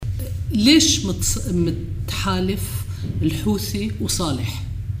ليش متحالف الحوثي وصالح؟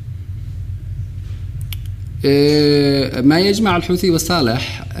 ما يجمع الحوثي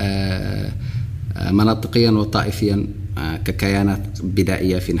وصالح مناطقيا وطائفيا ككيانات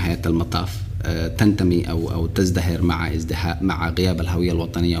بدائية في نهاية المطاف تنتمي أو تزدهر مع غياب الهوية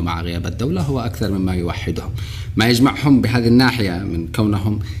الوطنية ومع غياب الدولة، هو أكثر مما يوحدهم. ما يجمعهم بهذه الناحية من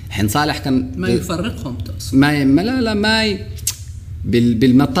كونهم حين صالح كان ما يفرقهم تقصد؟ ما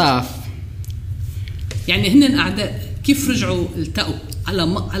بالمطاف يعني هن أعداء، كيف رجعوا التقوا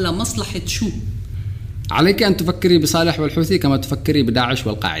على مصلحة شو؟ عليك أن تفكري بصالح والحوثي كما تفكري بداعش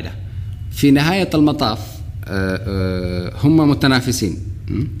والقاعدة. في نهاية المطاف هم متنافسين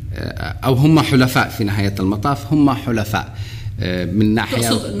أو هم حلفاء. في نهاية المطاف هم حلفاء من ناحية،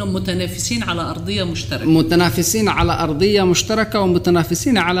 تقصد أنهم متنافسين على أرضية مشتركة، متنافسين على أرضية مشتركة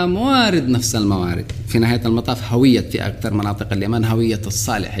ومتنافسين على موارد، نفس الموارد. في نهاية المطاف هوية في أكثر مناطق اليمن، هوية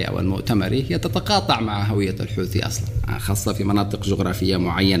الصالحي أو المؤتمري هي تتقاطع مع هوية الحوثي أصلا، خاصة في مناطق جغرافية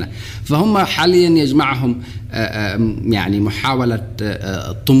معينة. فهم حاليا يجمعهم يعني محاولة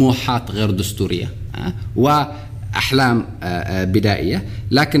طموحات غير دستورية وأحلام بدائية،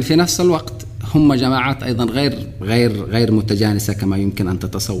 لكن في نفس الوقت هم جماعات أيضا غير متجانسة كما يمكن أن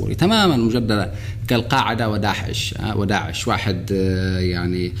تتصوري، تماما مجددة كالقاعدة وداعش واحد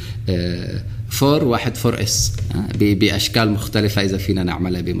يعني فور واحد فور اس بأشكال مختلفة إذا فينا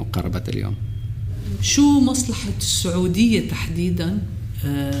نعملها بمقاربة اليوم. شو مصلحة السعودية تحديدا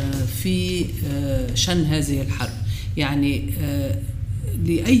في شن هذه الحرب؟ يعني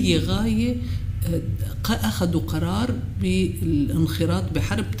لأي غاية أخذوا قرار بالانخراط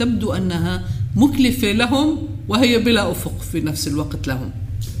بحرب تبدو أنها مكلفة لهم وهي بلا أفق في نفس الوقت لهم؟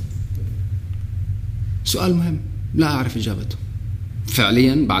 سؤال مهم لا أعرف إجابته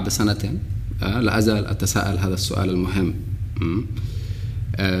فعليا بعد سنتين. لا أزال أتساءل هذا السؤال المهم،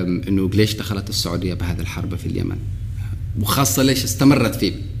 إنه ليش دخلت السعودية بهذه الحرب في اليمن، وخاصة ليش استمرت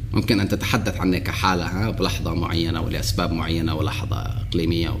فيه. ممكن أن تتحدث عنه كحالة بلحظة معينة ولأسباب معينة ولحظة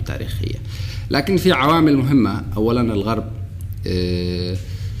إقليمية وتاريخية، لكن في عوامل مهمة. أولا الغرب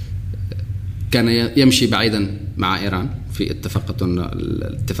كان يمشي بعيدا مع إيران في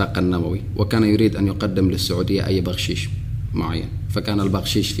الاتفاق النووي، وكان يريد أن يقدم للسعودية أي بغشيش معين، فكان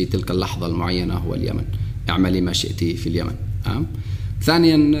البغشيش في تلك اللحظة المعينة هو اليمن، اعملي ما شئت في اليمن.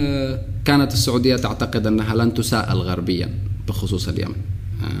 ثانيا كانت السعودية تعتقد أنها لن تساءل غربيا بخصوص اليمن،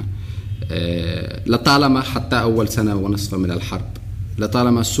 لطالما حتى أول سنة ونصف من الحرب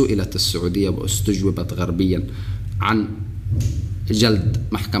لطالما سئلت السعودية واستجوبت غربيا عن جلد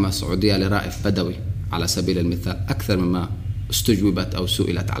محكمة سعودية لرائف بدوي على سبيل المثال أكثر مما استجوبت أو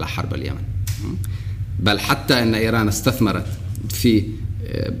سئلت على حرب اليمن. بل حتى أن إيران استثمرت في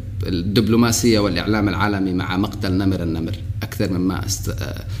الدبلوماسية والإعلام العالمي مع مقتل نمر النمر أكثر مما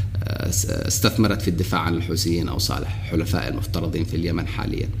استثمرت في الدفاع عن الحوثيين أو صالح حلفاء المفترضين في اليمن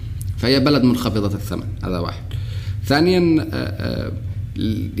حاليا. فهي بلد منخفضة الثمن، هذا واحد. ثانيا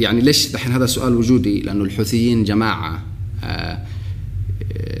يعني ليش دحين هذا سؤال وجودي؟ لأنه الحوثيين جماعة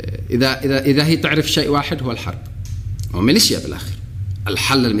إذا هي تعرف شيء واحد هو الحرب وميليشيا بالآخر.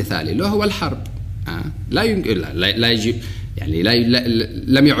 الحل المثالي له هو الحرب. لا يمكن لا يجي يعني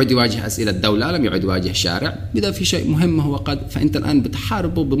لم يعد يواجه أسئلة الدولة، لم يعد يواجه شارع. إذا في شيء مهم هو فأنت الآن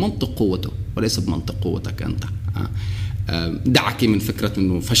بتحاربه بمنطق قوته وليس بمنطق قوتك أنت. دعك من فكرة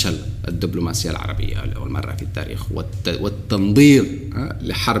أنه فشل الدبلوماسية العربية لأول مرة في التاريخ والتنظير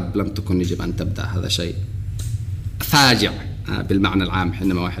لحرب لم تكن يجب أن تبدأ. هذا شيء فاجع بالمعنى العام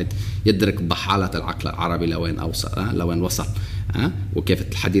حينما واحد يدرك ضحالة العقل العربي لوين وصل وكيف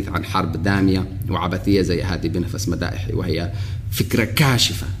الحديث عن حرب دامية وعبثية زي هذه بنفس مدائحي، وهي فكرة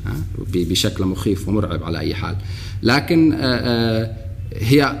كاشفة بشكل مخيف ومرعب على أي حال. لكن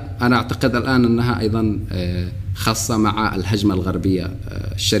هي أنا أعتقد الآن أنها أيضا خاصة مع الهجمة الغربية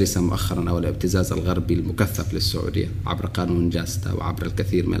الشرسة مؤخرا أو الابتزاز الغربي المكثف للسعودية عبر قانون جاستا وعبر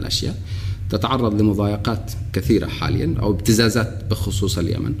الكثير من الأشياء، تتعرض لمضايقات كثيرة حاليا أو ابتزازات بخصوص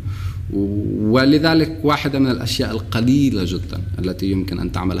اليمن. ولذلك واحدة من الأشياء القليلة جدا التي يمكن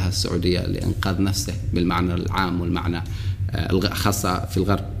أن تعملها السعودية لإنقاذ نفسه بالمعنى العام والمعنى خاصة في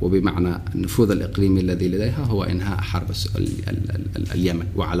الغرب وبمعنى النفوذ الإقليمي الذي لديها هو إنهاء حرب اليمن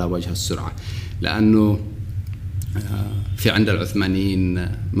وعلى وجه السرعة. لأنه في عند العثمانيين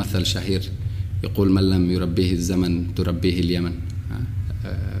مثل شهير يقول: من لم يربيه الزمن تربيه اليمن.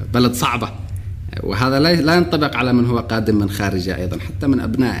 بلد صعبة، وهذا لا ينطبق على من هو قادم من خارجها، أيضا حتى من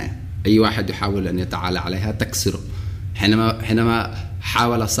أبنائه. أي واحد يحاول أن يتعالى عليها تكسره. حينما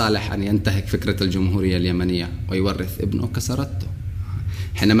حاول صالح أن ينتهك فكرة الجمهورية اليمنية ويورث ابنه كسرته.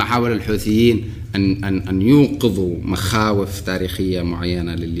 حينما حاول الحوثيين أن يوقظوا مخاوف تاريخية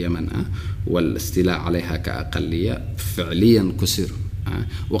معينة لليمن والاستيلاء عليها كأقلية، فعليا كسروا،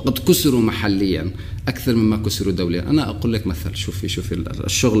 وقد كسروا محليا أكثر مما كسروا دوليا. أنا أقول لك مثل، شوفي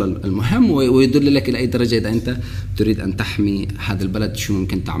الشغل المهم ويدل لك إلى أي درجة إذا أنت تريد أن تحمي هذا البلد شو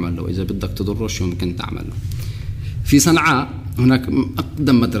ممكن تعمل له، إذا بدك تضره شو ممكن تعمل له. في صنعاء هناك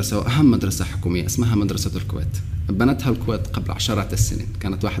أقدم مدرسة وأهم مدرسة حكومية اسمها مدرسة الكويت، بنتها الكويت قبل عشرات السنين،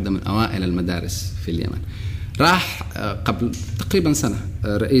 كانت واحدة من أوائل المدارس في اليمن. راح قبل تقريبا سنة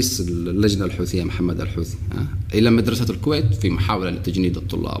رئيس اللجنة الحوثية محمد الحوثي إلى مدرسة الكويت في محاولة لتجنيد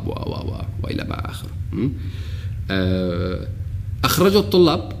الطلاب وإلى ما آخره. أخرجوا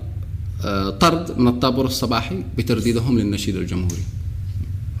الطلاب طرد من الطابور الصباحي بترديدهم للنشيد الجمهوري.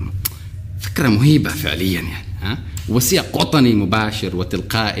 فكرة مهيبة فعليا يعني، وسياق وطني مباشر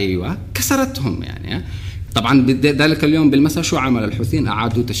وتلقائي، وكسرتهم يعني. طبعا ذلك اليوم بالمساء شو عمل الحوثيين؟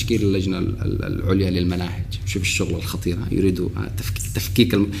 أعادوا تشكيل اللجنة العليا للمناهج. شوف الشغل الخطير، يريدوا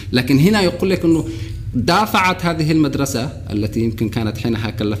تفكيك لكن هنا يقول لك أنه دافعت هذه المدرسة التي يمكن كانت حينها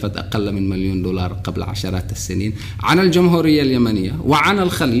كلفت أقل من $1,000,000 قبل عشرات السنين عن الجمهورية اليمنية وعن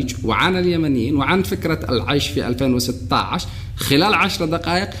الخليج وعن اليمنيين وعن فكرة العيش في 2016 خلال 10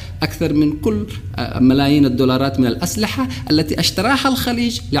 دقائق أكثر من كل ملايين الدولارات من الأسلحة التي اشتراها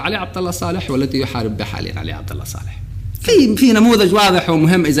الخليج لعلي عبد الله صالح والتي يحارب بحاليا علي عبد الله صالح. في نموذج واضح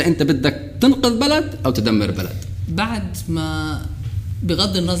ومهم إذا أنت بدك تنقذ بلد أو تدمر بلد. بعد ما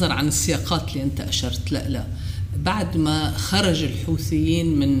بغض النظر عن السياقات اللي أنت أشرت لا بعد ما خرج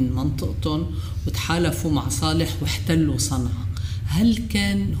الحوثيين من منطقتهم وتحالفوا مع صالح واحتلوا صنعاء، هل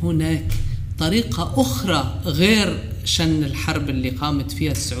كان هناك طريقة أخرى غير شن الحرب اللي قامت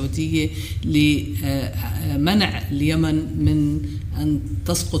فيها السعودية لمنع اليمن من أن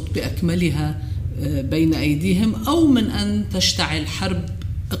تسقط بأكملها بين أيديهم، أو من أن تشتعل حرب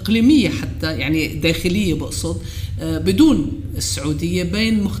إقليمية حتى يعني داخلية بقصد بدون السعودية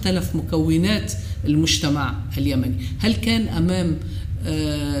بين مختلف مكونات المجتمع اليمني؟ هل كان أمام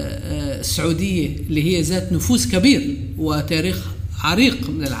السعودية اللي هي ذات نفوذ كبير وتاريخ عريق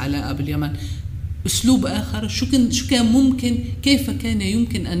من العلاقة باليمن أسلوب آخر؟ شو كان ممكن، كيف كان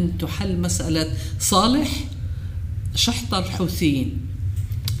يمكن أن تحل مسألة صالح شحط الحوثيين؟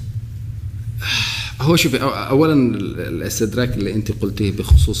 هو شوفي، أولا الاستدراك اللي أنت قلتيه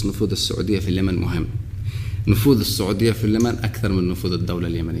بخصوص نفوذ السعودية في اليمن مهم. نفوذ السعودية في اليمن أكثر من نفوذ الدولة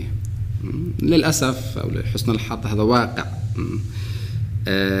اليمنية للأسف أو لحسن الحظ، هذا واقع.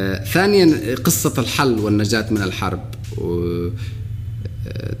 ثانيا قصة الحل والنجاة من الحرب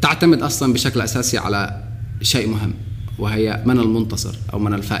تعتمد أصلا بشكل أساسي على شيء مهم، وهي من المنتصر أو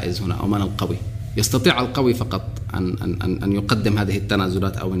من الفائز هنا أو من القوي. يستطيع القوي فقط أن يقدم هذه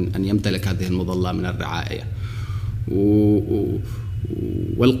التنازلات أو أن يمتلك هذه المظلة من الرعاية.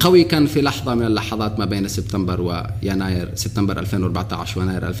 والقوي كان في لحظة من اللحظات ما بين سبتمبر ويناير، سبتمبر 2014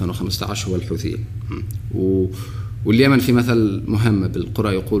 ويناير 2015 هو الحوثيين. واليمن في مثل مهم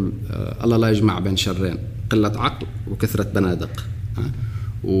بالقرى يقول الله لا يجمع بين شرين، قلة عقل وكثرة بنادق.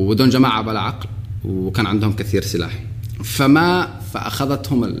 ودون جماعة بلا عقل، وكان عندهم كثير سلاح،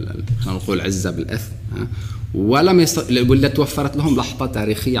 فأخذتهم خلينا نقول عزة بالإثم، واللي توفرت لهم لحظة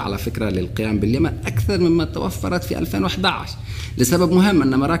تاريخية على فكرة للقيام باليمن أكثر مما توفرت في 2011 لسبب مهم،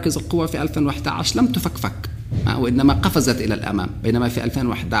 أن مراكز القوة في 2011 لم تفكفك وإنما قفزت إلى الأمام، بينما في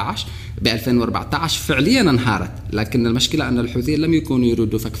 2011 ب2014 فعليا انهارت. لكن المشكلة أن الحوثيين لم يكونوا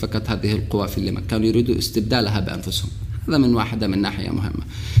يريدوا فكفكة هذه القوى في اليمن، كانوا يريدوا استبدالها بأنفسهم. هذا من واحدة من ناحية مهمة.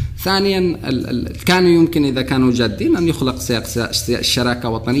 ثانيا كانوا يمكن إذا كانوا جادين أن يخلق شراكة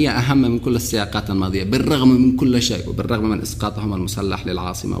وطنية أهم من كل السياقات الماضية، بالرغم من كل شيء وبالرغم من إسقاطهم المسلح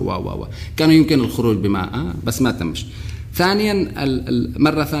للعاصمة كانوا يمكن الخروج بما بس ما تمش. ثانيا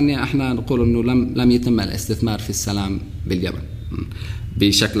مرة ثانية احنا نقول أنه لم يتم الاستثمار في السلام باليمن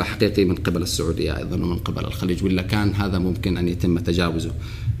بشكل حقيقي من قبل السعودية أيضا ومن قبل الخليج، ولا كان هذا ممكن أن يتم تجاوزه.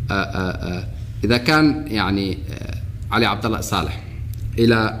 إذا كان يعني علي عبد الله صالح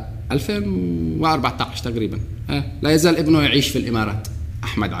إلى 2014 تقريبا لا يزال ابنه يعيش في الإمارات،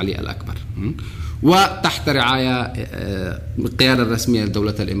 أحمد علي الأكبر، وتحت رعاية القيادة الرسمية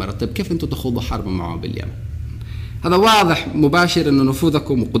لدولة الإمارات. طيب كيف أنتم تخوضوا حرب معه باليمن؟ هذا واضح مباشر أن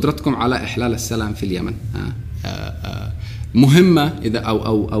نفوذكم وقدرتكم على إحلال السلام في اليمن مهمة إذا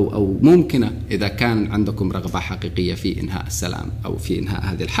أو ممكنة إذا كان عندكم رغبة حقيقية في إنهاء السلام أو في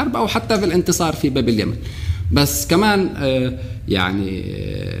إنهاء هذه الحرب أو حتى في الانتصار في باب اليمن. بس كمان يعني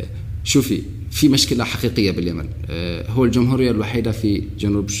شوفي، في مشكلة حقيقية باليمن، هو الجمهورية الوحيدة في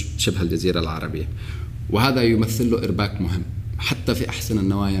جنوب شبه الجزيرة العربية، وهذا يمثل له إرباك مهم. حتى في أحسن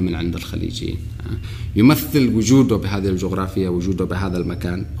النوايا من عند الخليجيين. يمثل وجوده بهذه الجغرافيا، وجوده بهذا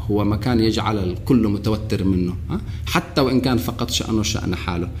المكان هو مكان يجعل الكل متوتر منه، حتى وإن كان فقط شأنه شأن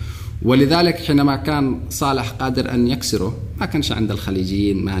حاله. ولذلك حينما كان صالح قادر أن يكسره، ما كانش عند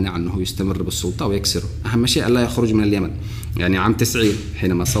الخليجيين مانع أنه يستمر بالسلطة ويكسره. أهم شيء ألا يخرج من اليمن. يعني عام 90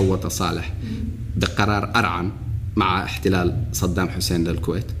 حينما صوت صالح بقرار أرعن مع احتلال صدام حسين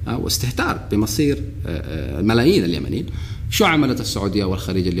للكويت واستهتار بمصير ملايين اليمنيين، شو عملت السعودية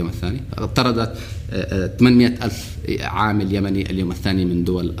والخليج اليوم الثاني؟ طردت 800,000 عامل يمني اليوم الثاني من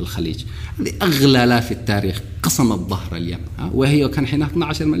دول الخليج. هذه أغلى لا في التاريخ، قصمت ظهر اليمن، وهي كان حينها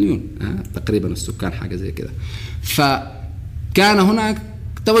 12 مليون تقريبا السكان، حاجة زي كده. فكان هناك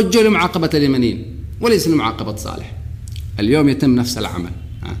توجه لمعاقبة اليمنيين وليس لمعاقبة صالح. اليوم يتم نفس العمل،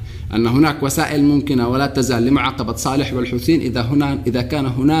 أن هناك وسائل ممكنة ولا تزال لمعاقبة صالح والحوثيين إذا كان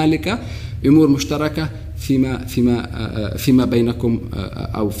هنالك أمور مشتركة فيما بينكم،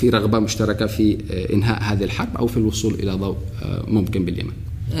 أو في رغبة مشتركة في إنهاء هذه الحرب أو في الوصول إلى ضوء ممكن باليمن.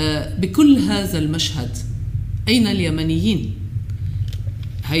 بكل هذا المشهد أين اليمنيين؟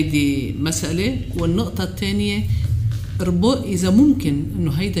 هيدي مسألة. والنقطة الثانية، إذا ممكن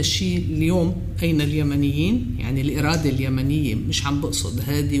إنه هيدا الشيء اليوم، أين اليمنيين؟ يعني الإرادة اليمنية، مش عم بقصد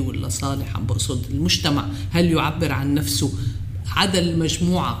هادي ولا صالح، عم بقصد المجتمع. هل يعبر عن نفسه؟ عدا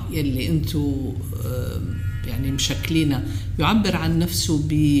المجموعة يلي أنتوا يعني مشكلينها، يعبر عن نفسه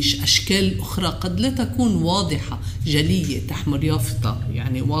بأشكال أخرى قد لا تكون واضحة جلية، تحمل يافطة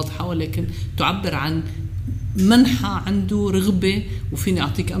يعني واضحة، ولكن تعبر عن منحى عنده رغبة. وفيني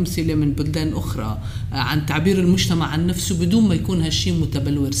أعطيك أمثلة من بلدان أخرى عن تعبير المجتمع عن نفسه بدون ما يكون هالشيء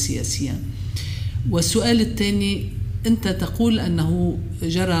متبلور سياسيا. والسؤال الثاني، أنت تقول أنه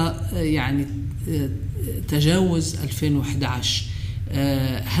جرى يعني تجاوز 2011.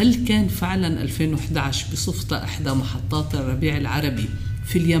 هل كان فعلا 2011 بصفته إحدى محطات الربيع العربي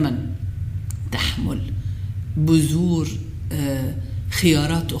في اليمن تحمل بذور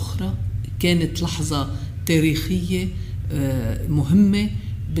خيارات أخرى؟ كانت لحظة تاريخية مهمة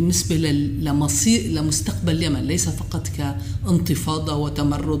بالنسبة لمستقبل اليمن، ليس فقط كانتفاضة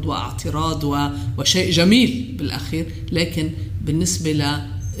وتمرد واعتراض وشيء جميل بالأخير، لكن بالنسبة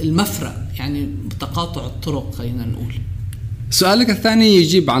للمفرق، يعني تقاطع الطرق. خلينا نقول سؤالك الثاني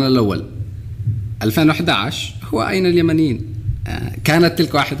يجيب عن الأول. 2011 هو أين اليمنيين؟ كانت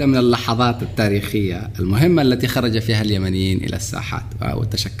تلك واحدة من اللحظات التاريخية المهمة التي خرج فيها اليمنيين إلى الساحات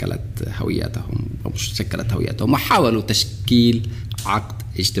وتشكلت هويتهم وحاولوا تشكيل عقد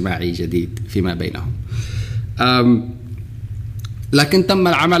اجتماعي جديد فيما بينهم. لكن تم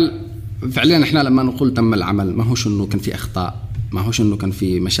العمل فعليا. احنا لما نقول تم العمل، ما هوش انه كان في اخطاء، ما هوش انه كان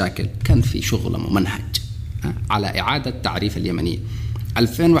في مشاكل، كان في شغل ممنهج على إعادة تعريف اليمنيين.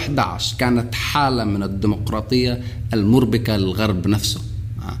 2011 كانت حالة من الديمقراطية المربكة للغرب نفسه.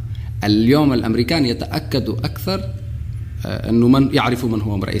 اليوم الأمريكان يتأكدوا أكثر أنه من يعرفوا من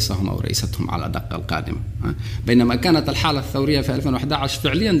هو رئيسهم أو رئيستهم على الدقة القادمة، بينما كانت الحالة الثورية في 2011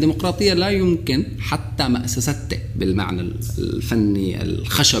 فعليا ديمقراطية لا يمكن حتى مأسسته بالمعنى الفني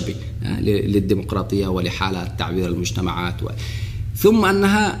الخشبي للديمقراطية ولحالة تعبير المجتمعات. ثم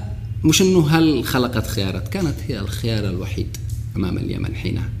أنها مش أنه هل خلقت خيارات، كانت هي الخيار الوحيد أمام اليمن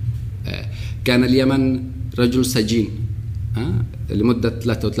حينها. كان اليمن رجل سجين لمدة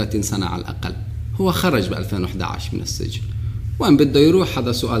 33 سنة على الأقل، هو خرج ب 2011 من السجن، وين بده يروح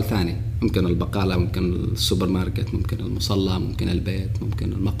هذا سؤال ثاني. ممكن البقالة، ممكن السوبر ماركت، ممكن المصلى، ممكن البيت،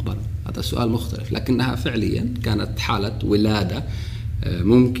 ممكن المقبرة، هذا سؤال مختلف. لكنها فعليا كانت حالة ولادة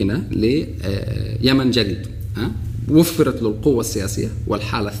ممكنة ليمن جديد، وفرت له القوة السياسية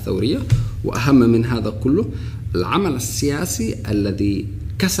والحالة الثورية، وأهم من هذا كله العمل السياسي الذي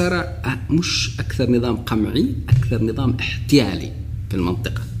كسر مش أكثر نظام قمعي، أكثر نظام احتيالي في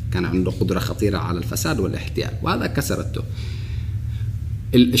المنطقة. كان عنده قدرة خطيرة على الفساد والاحتيال، وهذا كسرته.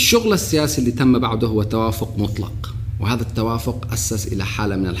 الشغل السياسي اللي تم بعده هو توافق مطلق، وهذا التوافق أسس إلى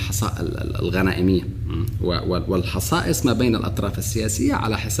حالة من الغنائمية والحصائص ما بين الأطراف السياسية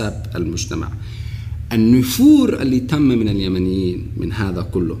على حساب المجتمع. النفور اللي تم من اليمنيين من هذا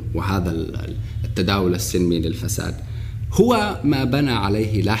كله وهذا التداول السلمي للفساد هو ما بنى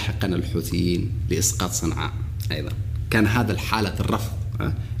عليه لاحقا الحوثيين لإسقاط صنعاء. أيضا كان هذا الحالة الرفض،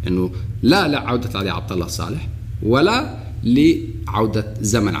 أنه لا لعودة علي عبد الله صالح ولا لعودة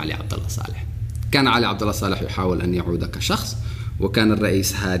زمن علي عبد الله صالح. كان علي عبد الله صالح يحاول أن يعود كشخص، وكان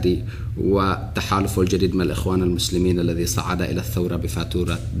الرئيس هادي وتحالفه الجديد من الإخوان المسلمين الذي صعد إلى الثورة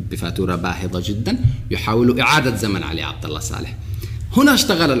بفاتورة باهظة جدا يحاولوا إعادة زمن علي عبد الله صالح. هنا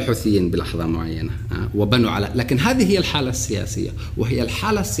اشتغل الحوثيين بلحظة معينة وبنوا على، لكن هذه هي الحالة السياسية، وهي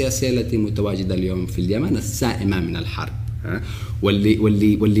الحالة السياسية التي متواجدة اليوم في اليمن السائمة من الحرب.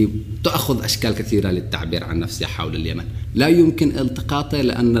 واللي تأخذ أشكال كثيرة للتعبير عن نفسها حول اليمن. لا يمكن التقاطه،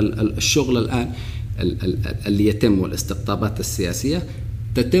 لأن الشغل الآن اللي يتم والاستقطابات السياسية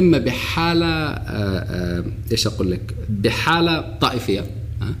تتم بحالة إيش أقول لك، بحالة طائفية،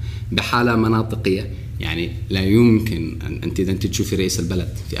 بحالة مناطقية. يعني لا يمكن أنت إذا أنت تشوفي رئيس البلد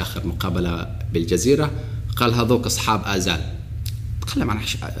في آخر مقابلة بالجزيرة قال هذوك أصحاب آزال، تكلم عن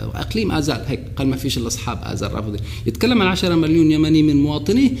أقليم آزال هيك، قال ما فيش إلا أصحاب آزال رافضين. يتكلم عن 10 مليون يمني من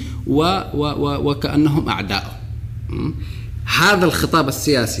مواطنيه وكأنهم أعداء. هذا الخطاب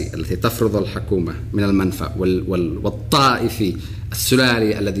السياسي الذي تفرض الحكومة من المنفى والطائفي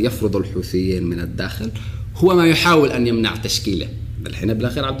السلالي الذي يفرض الحوثيين من الداخل هو ما يحاول أن يمنع تشكيله. بالحين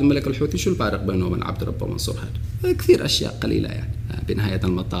بالأخير عبد الملك الحوثي شو الفارق بينه وبين عبد ربه منصور هذا؟ كثير أشياء قليلة يعني بنهاية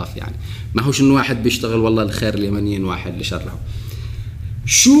المطاف. يعني ما هوش إنه واحد بيشتغل والله لخير اليمنيين واحد لشرهم.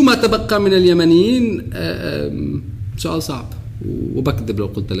 شو ما تبقى من اليمنيين سؤال صعب، وبكذب لو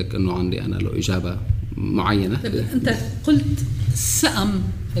قلت لك إنه عندي أنا له إجابة معينة. أنت قلت سأم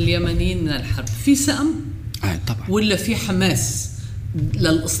اليمنيين من الحرب، في سأم طبعا ولا في حماس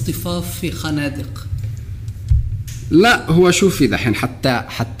للاصطفاف في خنادق؟ لا، هو شوفي دحين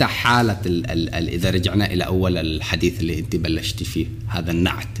حتى حالة إذا رجعنا إلى أول الحديث اللي أنت بلشتي فيه، هذا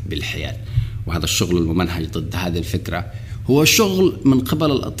النعت بالحياد وهذا الشغل الممنهج ضد هذه الفكرة هو شغل من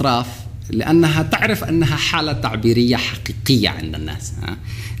قبل الأطراف، لأنها تعرف أنها حالة تعبيرية حقيقية عند الناس،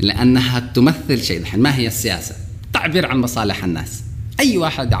 لأنها تمثل شيء. دحين ما هي السياسة؟ تعبير عن مصالح الناس. أي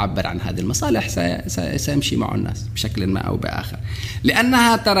واحد يعبر عن هذه المصالح سيمشي مع الناس بشكل ما أو بآخر،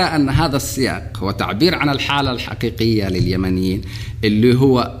 لأنها ترى أن هذا السياق هو تعبير عن الحالة الحقيقية لليمنيين، اللي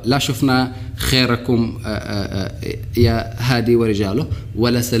هو لا شفنا خيركم يا هادي ورجاله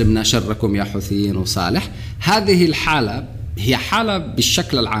ولا سلمنا شركم يا حوثيين وصالح. هذه الحالة هي حالة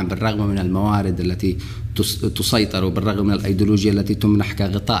بالشكل العام، بالرغم من الموارد التي تسيطر وبالرغم من الأيديولوجيا التي تمنح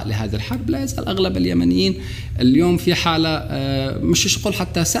كغطاء لهذه الحرب، لا يزال أغلب اليمنيين اليوم في حالة مش يقول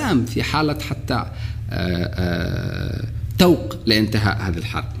حتى سام، في حالة حتى توق لانتهاء هذه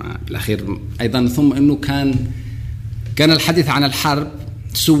الحرب بالأخير أيضا. ثم أنه كان الحديث عن الحرب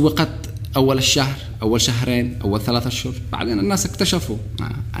سوقت أول الشهر، أول شهرين، أول 3 أشهر، بعدين الناس اكتشفوا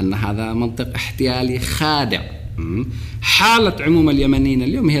أن هذا منطق احتيالي خادع. حالة عموم اليمنيين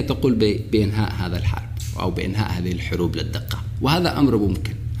اليوم هي تقول بإنهاء هذا الحرب أو بإنهاء هذه الحروب للدقة، وهذا أمر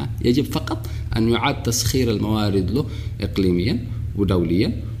ممكن. يجب فقط أن يعاد تسخير الموارد له إقليميا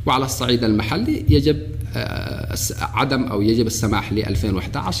ودوليا، وعلى الصعيد المحلي يجب يجب السماح ل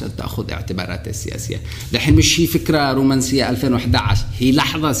 2011 أن تأخذ اعتباراتها السياسية. دحين مش هي فكرة رومانسية 2011، هي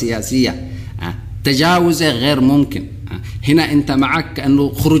لحظة سياسية تجاوزه غير ممكن. هنا أنت معك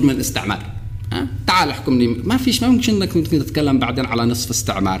أنه خروج من الاستعمار، تعال احكمني. ما ممكن انك تتكلم بعدين على نصف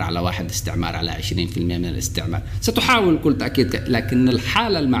استعمار، على 1 استعمار، على 20% من الاستعمار. ستحاول بكل تأكيد، لكن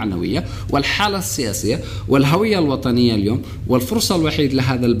الحالة المعنوية والحالة السياسية والهوية الوطنية اليوم والفرصة الوحيدة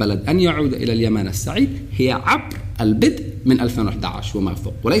لهذا البلد أن يعود إلى اليمن السعيد هي عبر البدء من 2011 وما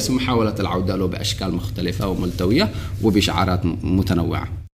فوق، وليس محاولة العودة له بأشكال مختلفة وملتوية وبشعارات متنوعة.